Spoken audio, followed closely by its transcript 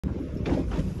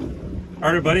All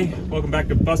right, everybody, welcome back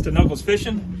to Busted Knuckles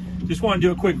Fishing. Just want to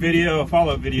do a quick video, a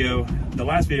follow-up video. The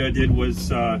last video I did was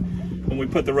when we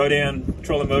put the Rhodan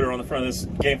trolling motor on the front of this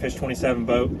Gamefish 27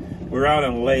 boat. We were out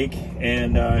on a lake,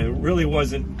 and it really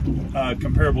wasn't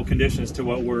comparable conditions to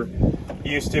what we're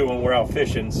used to when we're out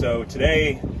fishing. So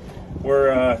today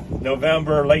we're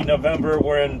November, late November.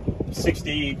 We're in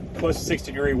close to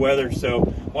 60 degree weather.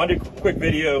 So wanted to do a quick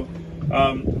video.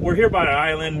 We're here by an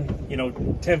island,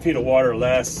 10 feet of water or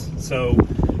less. So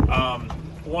I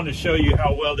wanted to show you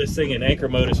how well this thing in anchor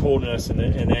mode is holding us in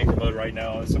anchor mode right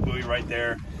now. It's a buoy right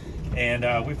there.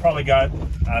 And we've probably got,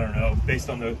 I don't know, based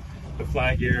on the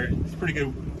flag gear, it's pretty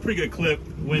good clip,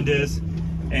 wind is.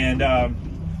 And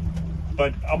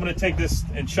but I'm gonna take this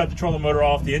and shut the trolling motor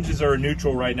off. The engines are in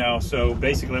neutral right now. So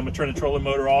basically I'm gonna turn the trolling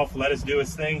motor off, let us do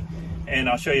its thing. And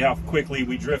I'll show you how quickly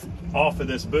we drift off of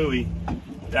this buoy.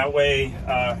 That way,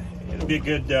 it'll be a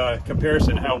good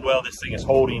comparison how well this thing is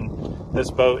holding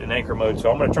this boat in anchor mode. So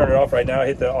I'm going to turn it off right now,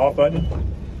 hit the off button.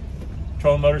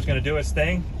 Trolling motor's going to do its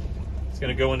thing. It's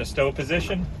going to go into stow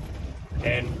position,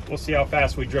 and we'll see how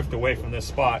fast we drift away from this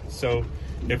spot. So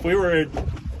if we were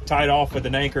tied off with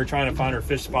an anchor trying to find our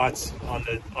fish spots on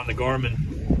the Garmin,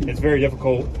 it's very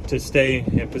difficult to stay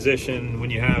in position when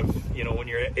you have, when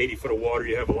you're at 80 foot of water,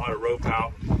 you have a lot of rope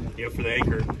out, for the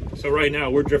anchor. So right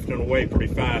now we're drifting away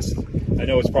pretty fast. I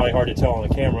know it's probably hard to tell on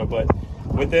the camera, but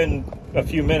within a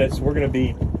few minutes we're going to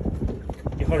be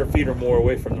 100 feet or more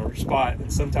away from the spot.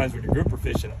 And sometimes when you're grouper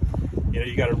fishing,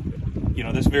 you got to,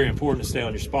 this is very important to stay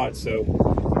on your spot. So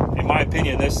in my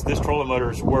opinion, this trolling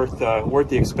motor is worth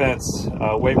the expense,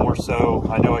 way more so.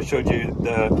 I know I showed you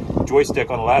the joystick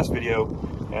on the last video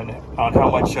and on how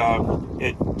much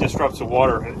it disrupts the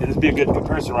water. And this would be a good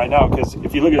comparison right now, because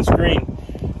if you look at the screen,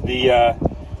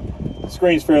 the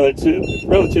screen is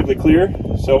relatively clear.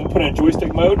 So I'm gonna put it in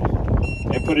joystick mode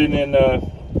and put it in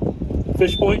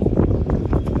fish point.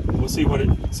 We'll see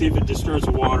if it disturbs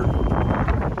the water.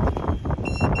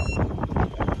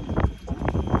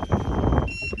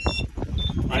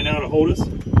 Right now to hold us,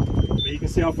 but you can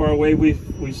see how far away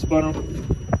we've spun them.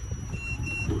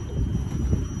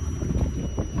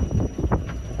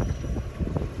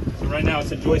 So right now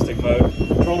it's in joystick mode.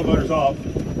 Control the motor's off.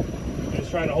 It's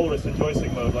trying to hold us in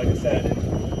joystick mode, like I said.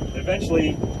 And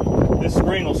eventually, this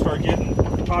screen will start getting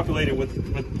populated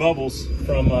with bubbles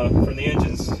from the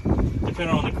engines, depending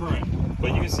on the current.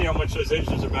 But you can see how much those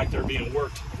engines are back there being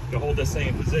worked to hold this thing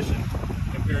in position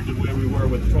compared to where we were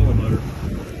with the trolling motor.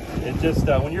 It just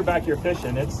when you're back here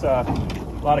fishing, it's a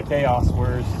lot of chaos.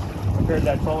 Whereas compared to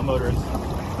that trolling motor, it's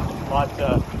a lot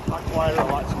quieter, a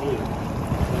lot smoother. So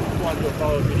I just wanted to do a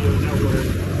follow-up video. Now we're in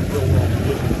real world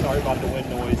conditions. Sorry about the wind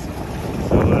noise.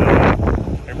 So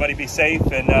everybody be safe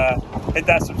and hit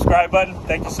that subscribe button.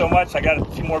 Thank you so much. I got a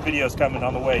few more videos coming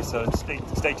on the way, so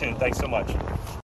stay tuned. Thanks so much.